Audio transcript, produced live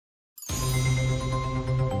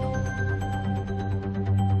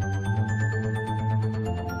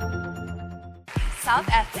South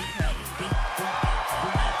Africa.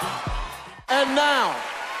 And now,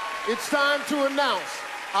 it's time to announce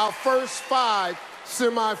our first 5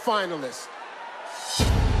 semi-finalists.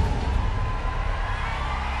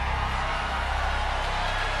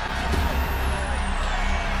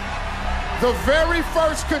 The very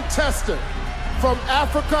first contestant from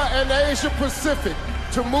Africa and Asia Pacific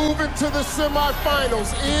to move into the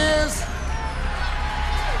semifinals is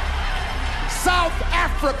South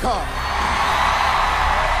Africa.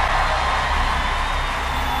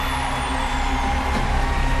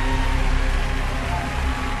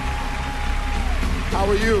 How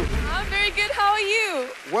are you? I'm very good. How are you?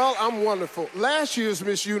 Well, I'm wonderful. Last year's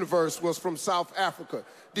Miss Universe was from South Africa.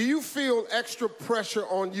 Do you feel extra pressure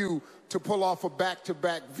on you to pull off a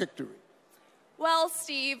back-to-back victory? Well,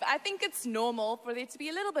 Steve, I think it's normal for there to be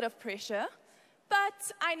a little bit of pressure,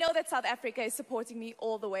 but I know that South Africa is supporting me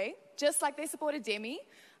all the way, just like they supported Demi.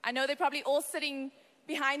 I know they're probably all sitting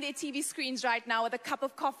behind their TV screens right now with a cup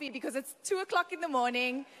of coffee because it's 2 o'clock in the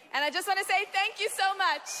morning, and I just want to say thank you so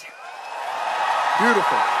much.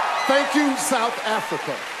 Beautiful. Thank you, South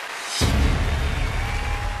Africa.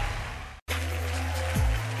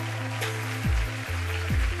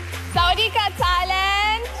 Sawadika,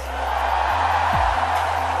 Thailand.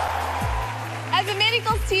 As a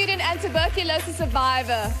medical student and tuberculosis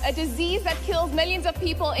survivor, a disease that kills millions of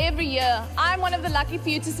people every year, I'm one of the lucky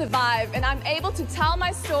few to survive, and I'm able to tell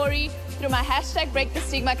my story through my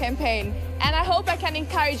 #BreakTheStigma campaign. And I hope I can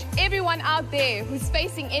encourage everyone out there who's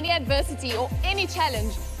facing any adversity or any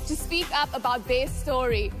challenge to speak up about their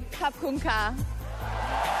story. Kapkunka.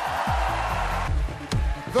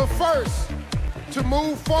 The first to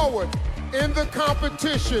move forward in the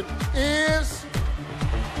competition is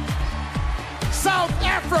South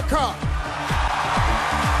Africa.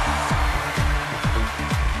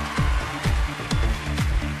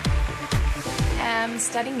 I'm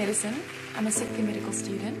studying medicine. I'm a 6th year medical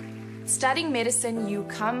student. Studying medicine, you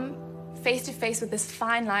come face to face with this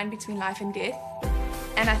fine line between life and death.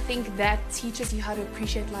 And I think that teaches you how to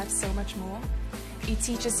appreciate life so much more. It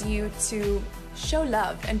teaches you to show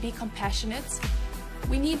love and be compassionate.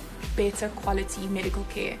 We need better quality medical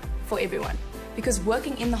care for everyone. Because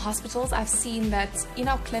working in the hospitals, I've seen that in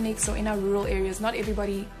our clinics or in our rural areas, not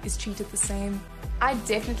everybody is treated the same. I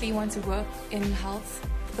definitely want to work in health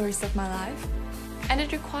for the rest of my life. And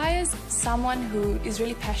it requires someone who is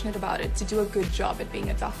really passionate about it to do a good job at being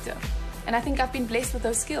a doctor. And I think I've been blessed with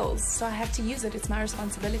those skills, so I have to use it. It's my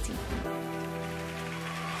responsibility.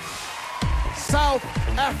 South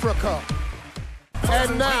Africa.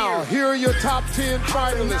 And now, here are your top 10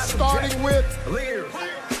 finalists, starting with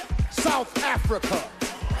South Africa.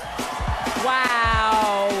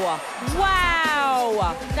 Wow.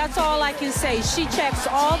 Wow. That's all I can say. She checks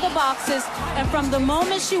all the boxes, and from the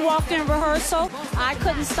moment she walked in rehearsal, I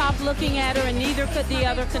couldn't stop looking at her, and neither could the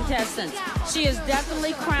other contestants. She is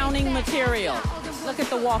definitely crowning material. Look at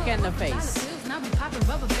the walk and the face.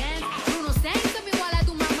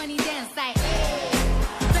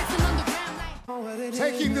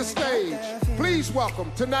 Taking the stage, please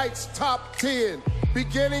welcome tonight's top 10,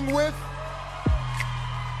 beginning with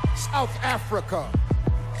South Africa.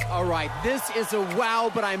 All right, this is a wow,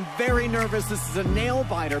 but I'm very nervous. This is a nail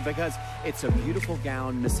biter because it's a beautiful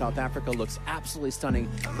gown. Miss South Africa looks absolutely stunning,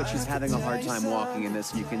 but she's having a hard time walking in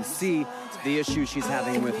this. You can see the issue she's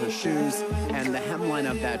having with her shoes and the hemline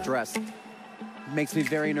of that dress. Makes me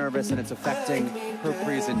very nervous, and it's affecting her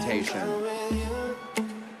presentation.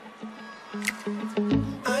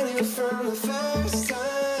 I knew from the first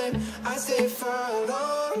time, I stayed for a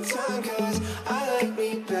long time, 'cause I like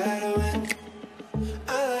me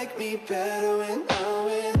better when I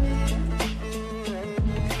win.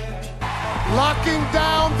 Locking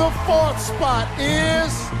down the 4th spot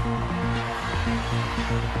is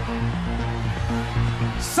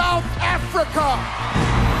South Africa.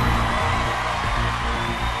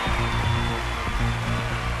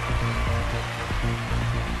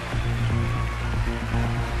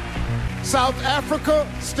 South Africa,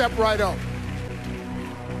 step right up.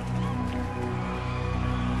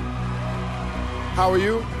 How are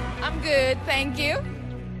you? I'm good, thank you.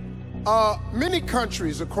 Many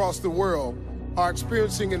countries across the world are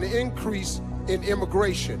experiencing an increase in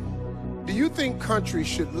immigration. Do you think countries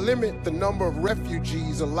should limit the number of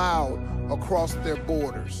refugees allowed across their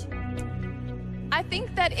borders? I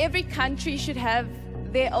think that every country should have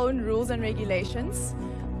their own rules and regulations,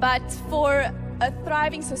 but for a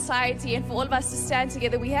thriving society and for all of us to stand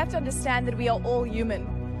together, we have to understand that we are all human.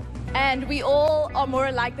 And we all are more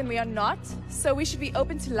alike than we are not. So we should be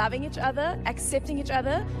open to loving each other, accepting each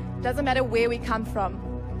other. Doesn't matter where we come from.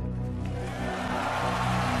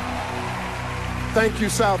 Thank you,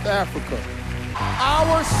 South Africa.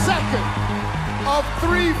 Our second of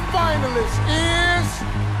 3 finalists is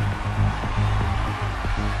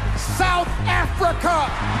South Africa.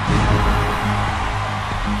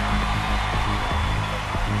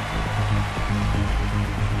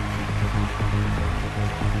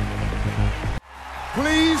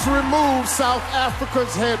 Please remove South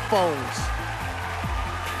Africa's headphones.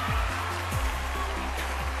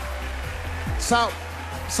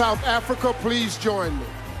 South Africa, please join me.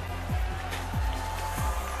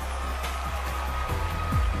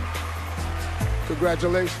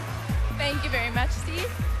 Congratulations. Thank you very much, Steve.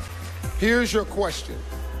 Here's your question.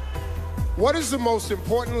 What is the most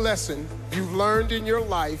important lesson you've learned in your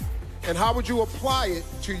life, and how would you apply it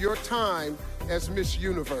to your time as Miss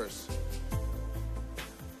Universe?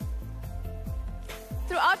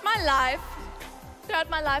 Throughout my life,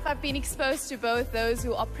 I've been exposed to both those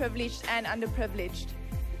who are privileged and underprivileged.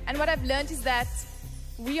 And what I've learned is that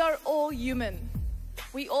we are all human.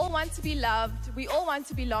 We all want to be loved, we all want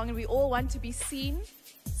to belong, and we all want to be seen.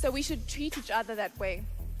 So we should treat each other that way.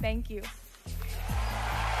 Thank you.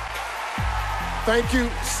 Thank you,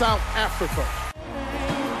 South Africa.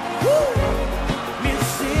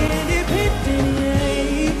 Miss Independence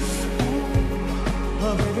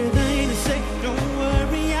of everything to say, don't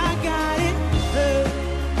worry, I got it.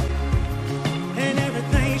 And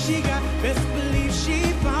everything she got, best believe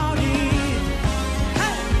she bought it.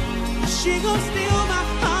 Hey, she gon' steal my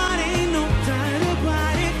heart, ain't no time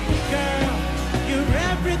about it. Girl, you're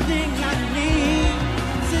everything I need.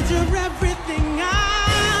 Said you're everything I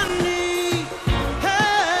need.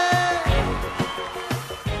 Hey.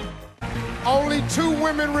 Only 2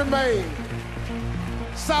 women remain,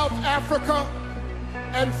 South Africa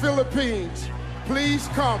and Philippines. Please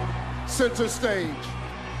come center stage.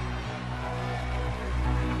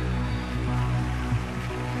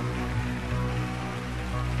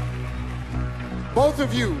 Both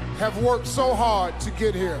of you have worked so hard to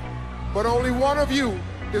get here, but only one of you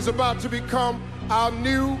is about to become our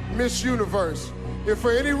new Miss Universe. If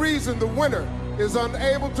for any reason the winner is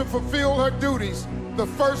unable to fulfill her duties, the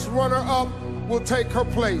first runner-up will take her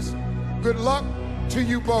place. Good luck to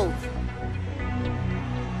you both.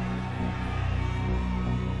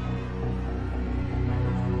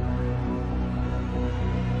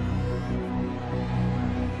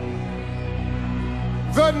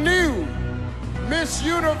 The new Miss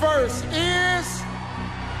Universe is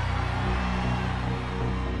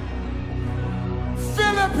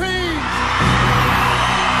Philippines.